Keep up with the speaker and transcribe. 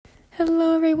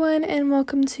Hello everyone and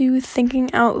welcome to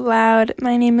Thinking Out Loud.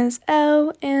 My name is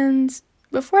Elle, and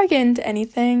before I get into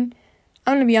anything,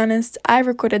 I'm gonna be honest, I've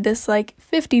recorded this like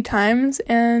 50 times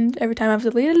and every time I've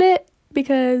deleted it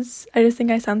because I just think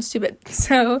I sound stupid.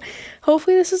 So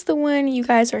hopefully this is the one you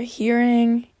guys are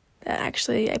hearing that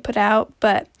actually I put out,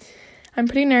 but I'm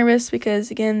pretty nervous because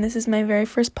again, this is my very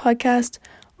first podcast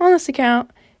on this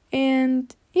account,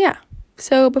 and yeah.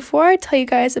 So before I tell you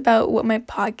guys about what my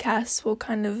podcast will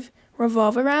kind of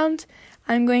revolve around,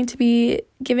 I'm going to be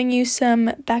giving you some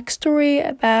backstory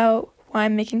about why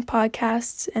I'm making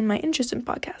podcasts and my interest in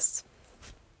podcasts.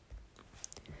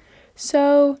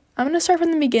 So I'm going to start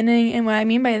from the beginning, and what I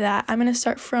mean by that, I'm going to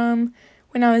start from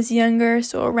when I was younger,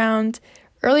 so around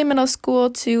early middle school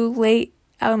to late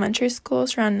elementary school,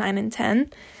 so around 9 and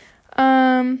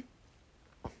 10.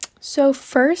 So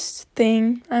first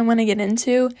thing I want to get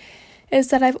into is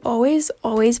that I've always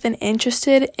been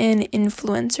interested in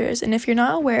influencers. And if you're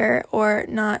not aware or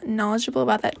not knowledgeable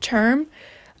about that term,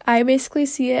 I basically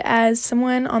see it as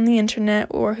someone on the internet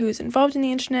or who's involved in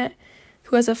the internet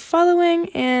who has a following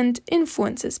and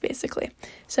influences, basically.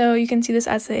 So you can see this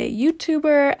as a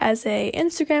YouTuber, as a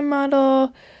Instagram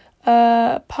model,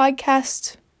 a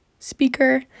podcast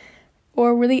speaker,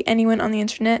 or really anyone on the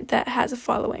internet that has a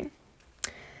following.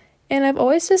 And I've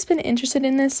always just been interested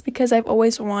in this because I've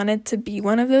always wanted to be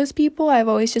one of those people. I've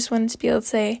always just wanted to be able to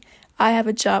say, I have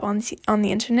a job on the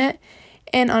internet.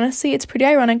 And honestly, it's pretty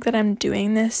ironic that I'm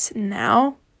doing this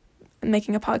now,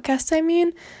 making a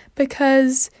podcast,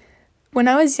 because when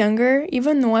I was younger,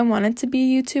 even though I wanted to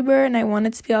be a YouTuber and I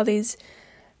wanted to be all these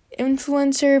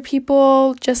influencer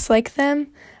people just like them,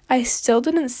 I still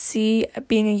didn't see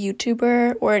being a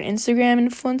YouTuber or an Instagram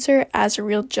influencer as a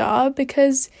real job,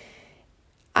 because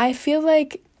I feel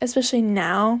like, especially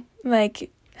now,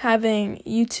 like having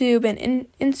YouTube and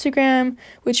Instagram,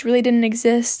 which really didn't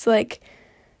exist like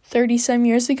 30 some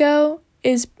years ago,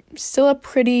 is still a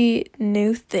pretty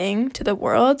new thing to the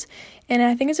world. And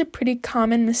I think it's a pretty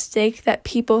common mistake that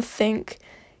people think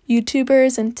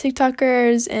YouTubers and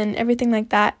TikTokers and everything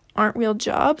like that aren't real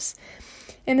jobs.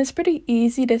 And it's pretty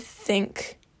easy to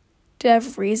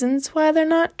have reasons why they're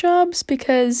not jobs,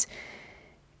 because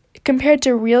compared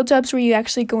to real jobs where you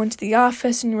actually go into the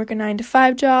office and you work a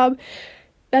 9-to-5 job,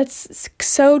 that's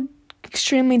so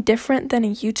extremely different than a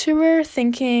YouTuber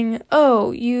thinking,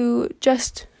 oh, you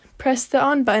just press the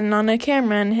on button on a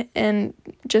camera and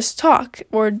just talk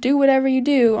or do whatever you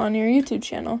do on your YouTube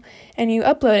channel and you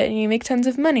upload it and you make tons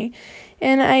of money.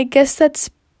 And I guess that's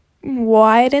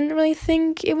why I didn't really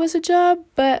think it was a job,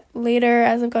 but later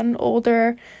as I've gotten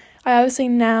older, I obviously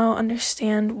now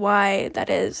understand why that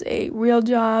is a real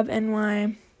job and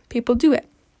why people do it.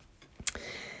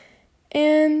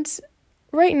 And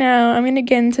right now, I'm going to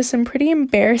get into some pretty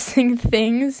embarrassing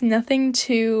things, nothing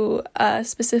too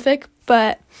specific,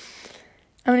 but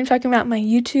I'm going to be talking about my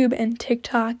YouTube and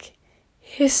TikTok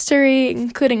history,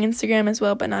 including Instagram as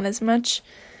well, but not as much.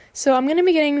 So I'm going to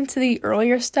be getting into the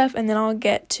earlier stuff, and then I'll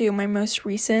get to my most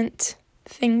recent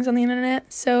things on the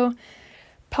internet. So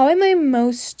probably my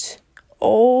most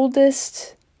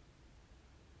oldest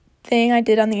thing I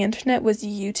did on the internet was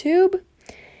YouTube.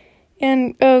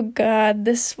 And oh god,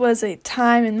 this was a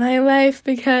time in my life,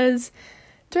 because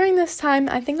during this time,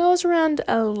 I think I was around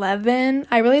 11.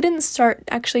 I really didn't start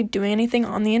actually doing anything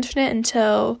on the internet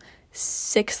until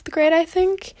 6th grade, I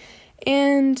think.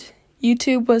 And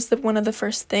YouTube was one of the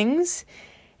first things.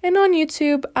 And on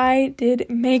YouTube, I did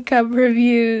makeup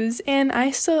reviews, and I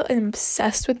still am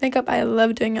obsessed with makeup. I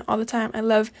love doing it all the time. I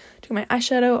love doing my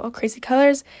eyeshadow, all crazy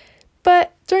colors.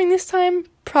 But during this time,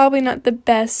 probably not the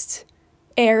best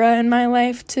era in my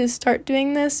life to start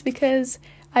doing this, because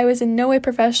I was in no way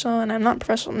professional, and I'm not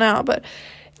professional now, but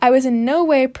I was in no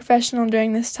way professional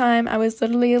during this time. I was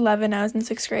literally 11. I was in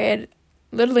 6th grade,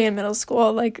 literally in middle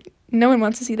school. Like, no one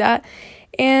wants to see that.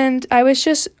 And I was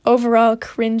just overall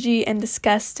cringy and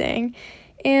disgusting.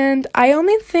 And I'm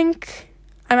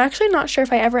actually not sure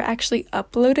if I ever actually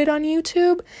uploaded on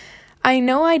YouTube. I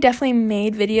know I definitely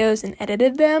made videos and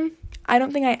edited them. I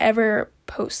don't think I ever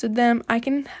posted them. I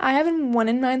have one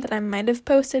in mind that I might have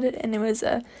posted it, and it was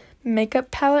a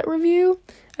makeup palette review.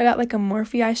 I got like a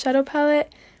Morphe eyeshadow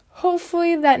palette.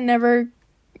 Hopefully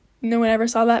no one ever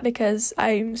saw that, because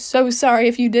I'm so sorry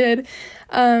if you did.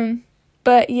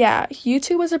 But yeah,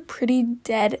 YouTube was a pretty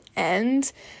dead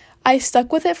end. I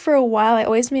stuck with it for a while. I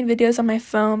always made videos on my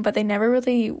phone, but they never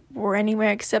really were anywhere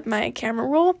except my camera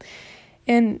roll.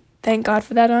 And thank God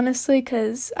for that, honestly,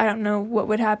 because I don't know what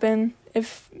would happen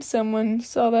if someone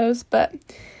saw those. But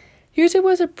YouTube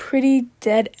was a pretty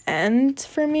dead end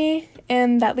for me,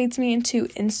 and that leads me into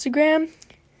Instagram.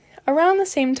 around the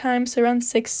same time, so around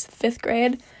 6th, 5th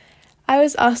grade, I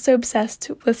was also obsessed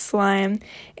with slime.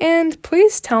 And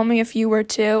please tell me if you were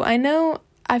too. I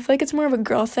feel like it's more of a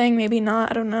girl thing, maybe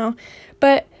not, I don't know.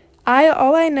 But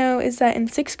all I know is that in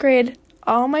 6th grade,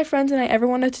 all my friends and I ever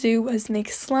wanted to do was make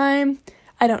slime.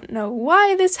 I don't know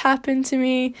why this happened to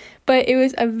me, but it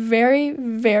was a very,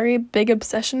 very big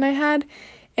obsession I had,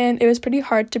 and it was pretty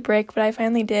hard to break, but I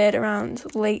finally did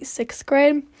around late 6th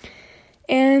grade.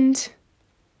 And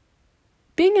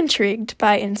being intrigued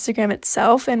by Instagram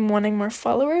itself and wanting more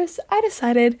followers, I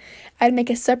decided I'd make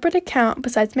a separate account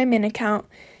besides my main account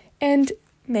and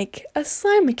make a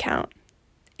slime account.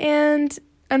 And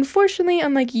unfortunately,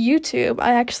 unlike YouTube,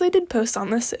 I actually did post on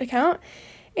this account,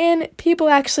 and people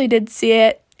actually did see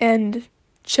it and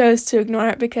chose to ignore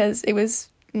it because it was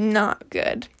not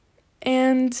good.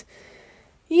 And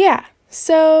yeah,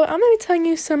 so I'm going to be telling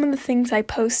you some of the things I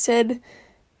posted,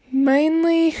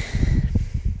 mainly.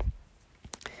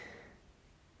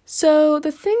 So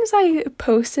the things I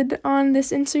posted on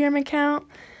this Instagram account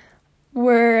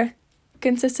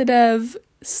consisted of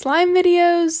slime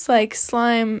videos, like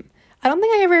slime. I don't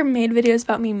think I ever made videos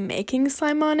about me making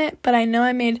slime on it, but I know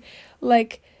I made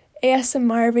like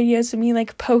ASMR videos of me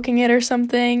like poking it or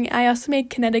something. I also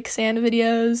made kinetic sand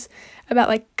videos about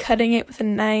like cutting it with a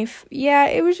knife. Yeah,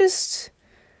 it was just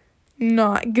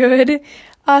not good.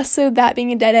 Also, that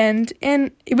being a dead end,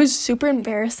 and it was super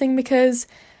embarrassing because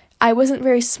I wasn't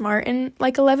very smart in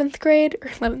like 11th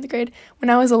grade when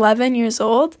I was 11 years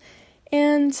old,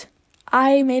 and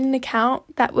I made an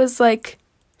account that was like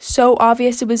so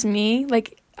obvious it was me.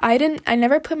 Like I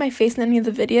never put my face in any of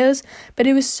the videos, but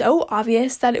it was so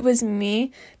obvious that it was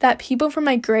me that people from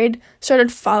my grade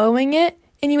started following it,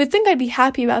 and you would think I'd be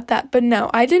happy about that, but no,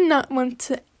 I did not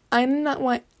want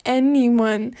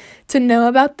anyone to know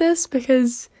about this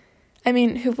because, I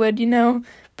mean, who would,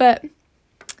 but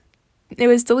it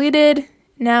was deleted.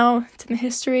 Now it's in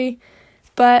history,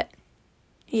 but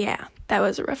yeah, that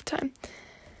was a rough time.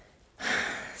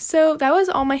 So that was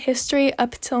all my history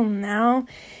up till now.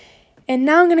 And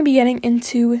now I'm going to be getting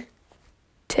into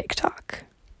TikTok.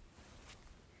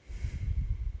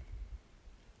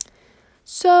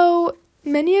 So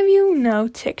many of you know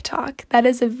TikTok. That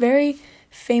is a very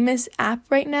famous app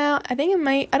right now. I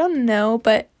don't know,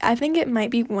 but I think it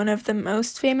might be one of the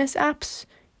most famous apps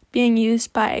being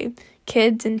used by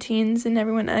kids and teens and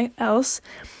everyone else.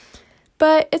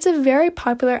 But it's a very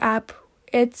popular app.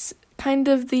 It's kind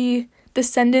of the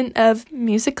descendant of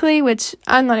Musical.ly, which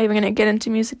I'm not even going to get into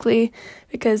Musical.ly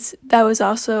because that was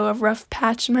also a rough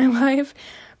patch in my life.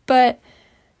 But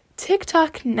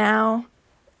TikTok now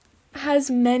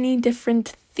has many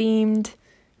different themed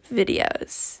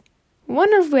videos,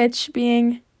 one of which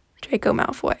being Draco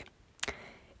Malfoy.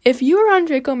 If you are on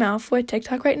Draco Malfoy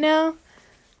TikTok right now,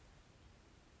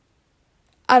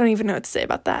 I don't even know what to say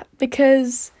about that,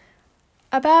 because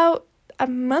about a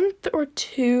month or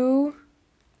two,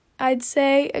 I'd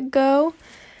say, ago,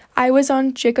 I was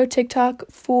on Draco TikTok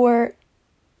for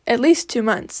at least 2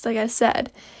 months, like I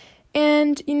said.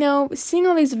 And, seeing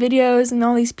all these videos and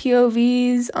all these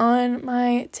POVs on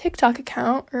my TikTok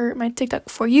account, or my TikTok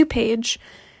For You page,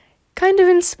 kind of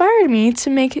inspired me to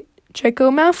make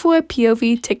Draco Malfoy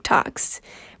POV TikToks.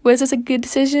 Was this a good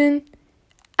decision?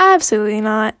 Absolutely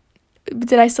not.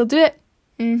 Did I still do it?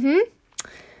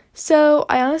 So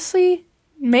I honestly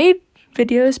made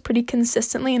videos pretty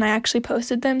consistently, and I actually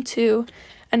posted them to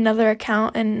another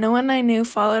account, and no one I knew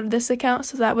followed this account,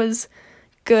 so that was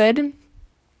good,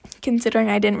 considering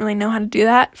I didn't really know how to do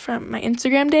that from my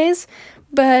Instagram days.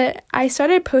 But I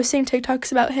started posting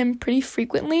TikToks about him pretty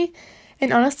frequently,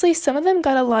 and honestly, some of them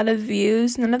got a lot of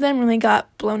views. None of them really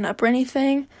got blown up or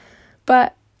anything,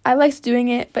 but I liked doing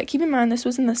it. But keep in mind, this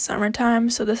was in the summertime,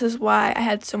 so this is why I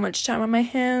had so much time on my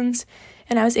hands,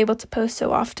 and I was able to post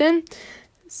so often.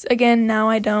 Again, now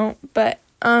I don't, but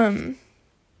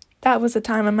that was a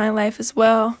time in my life as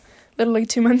well, literally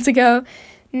 2 months ago.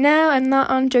 Now I'm not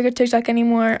on Draco TikTok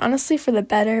anymore, honestly for the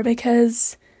better,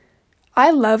 because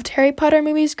I loved Harry Potter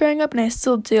movies growing up, and I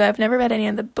still do. I've never read any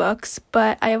of the books,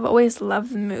 but I have always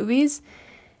loved the movies.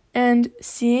 And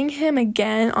seeing him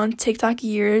again on TikTok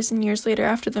years and years later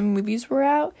after the movies were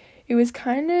out, it was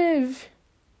kind of,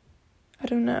 I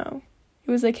don't know,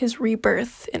 it was like his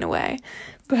rebirth in a way.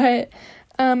 But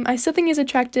I still think he's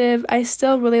attractive. I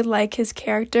still really like his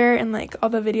character and like all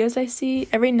the videos I see.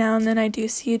 Every now and then I do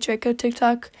see a Draco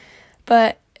TikTok,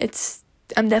 but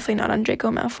I'm definitely not on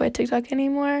Draco Malfoy TikTok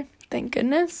anymore. Thank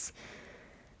goodness.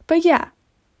 But yeah,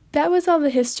 that was all the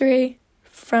history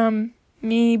from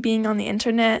me being on the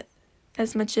internet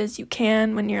as much as you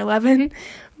can when you're 11.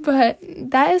 But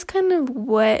that is kind of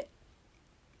what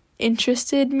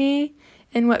interested me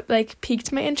and what like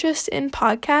piqued my interest in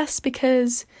podcasts,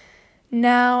 because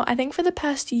now I think for the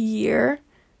past year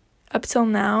up till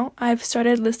now I've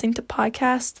started listening to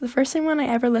podcasts. The first one I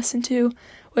ever listened to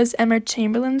was Emma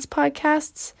Chamberlain's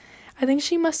podcasts. I think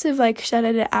she must have like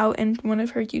shouted it out in one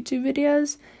of her YouTube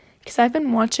videos, because I've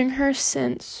been watching her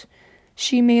since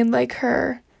she made like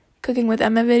her Cooking with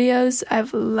Emma videos.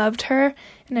 I've loved her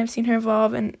and I've seen her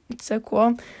evolve, and it's so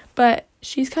cool. But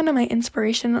she's kind of my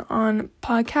inspiration on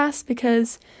podcasts,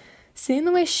 because seeing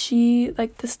the way she,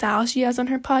 like the style she has on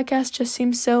her podcast just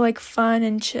seems so like fun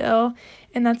and chill,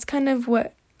 and that's kind of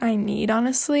what I need,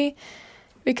 honestly,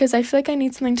 because I feel like I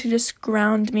need something to just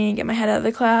ground me and get my head out of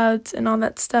the clouds and all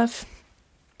that stuff.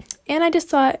 And I just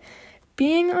thought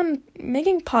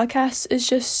making podcasts is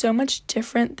just so much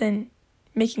different than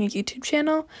making a YouTube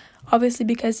channel, obviously,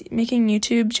 because making a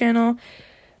YouTube channel,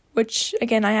 which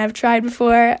again I have tried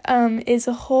before, is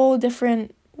a whole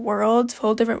different world,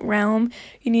 whole different realm.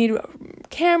 You need a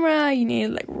camera, you need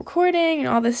like recording and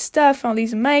all this stuff, all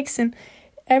these mics and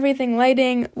everything,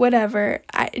 lighting, whatever.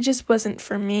 It just wasn't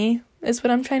for me, is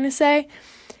what I'm trying to say.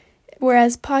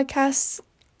 Whereas podcasts,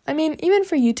 I mean, even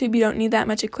for YouTube you don't need that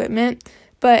much equipment,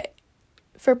 but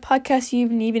for podcasts you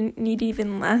need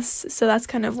even less. So that's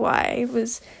kind of why I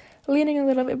was leaning a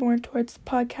little bit more towards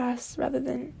podcasts rather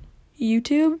than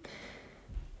YouTube.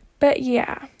 But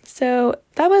yeah, so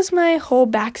that was my whole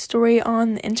backstory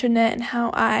on the internet and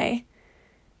how I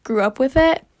grew up with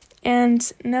it.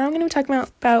 And now I'm going to be talking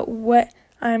about what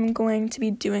I'm going to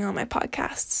be doing on my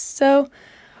podcasts. So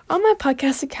on my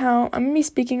podcast account, I'm going to be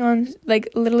speaking on like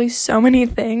literally so many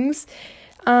things,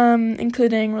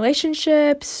 including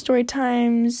relationships, story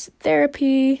times,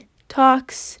 therapy,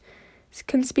 talks,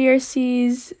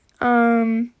 conspiracies,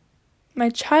 my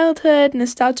childhood,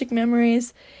 nostalgic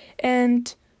memories,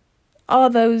 and all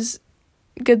those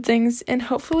good things. And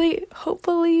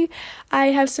hopefully I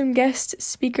have some guest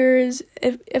speakers,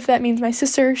 if that means my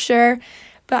sister, sure.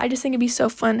 But I just think it'd be so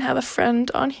fun to have a friend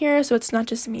on here, so it's not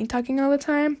just me talking all the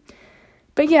time.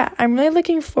 But yeah, I'm really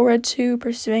looking forward to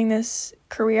pursuing this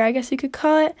career, I guess you could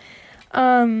call it.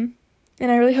 And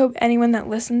I really hope anyone that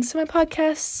listens to my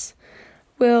podcasts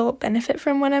will benefit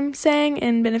from what I'm saying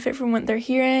and benefit from what they're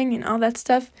hearing and all that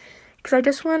stuff. Because I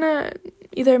just want to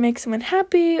either make someone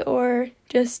happy or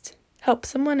just help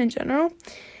someone in general.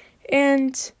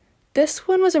 And this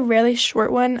one was a really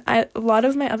short one. A lot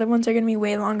of my other ones are going to be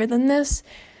way longer than this.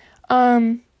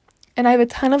 And I have a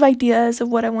ton of ideas of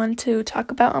what I want to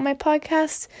talk about on my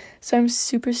podcast. So I'm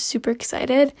super, super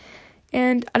excited.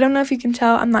 And I don't know if you can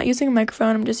tell, I'm not using a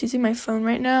microphone. I'm just using my phone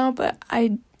right now. But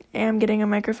I am getting a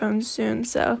microphone soon.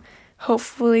 So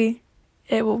hopefully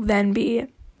it will then be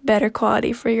better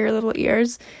quality for your little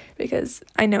ears, because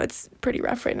I know it's pretty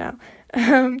rough right now.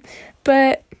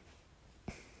 But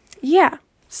yeah.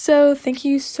 So thank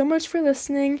you so much for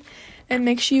listening, and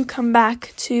make sure you come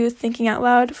back to Thinking Out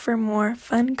Loud for more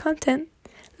fun content.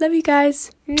 Love you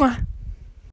guys. Mwah.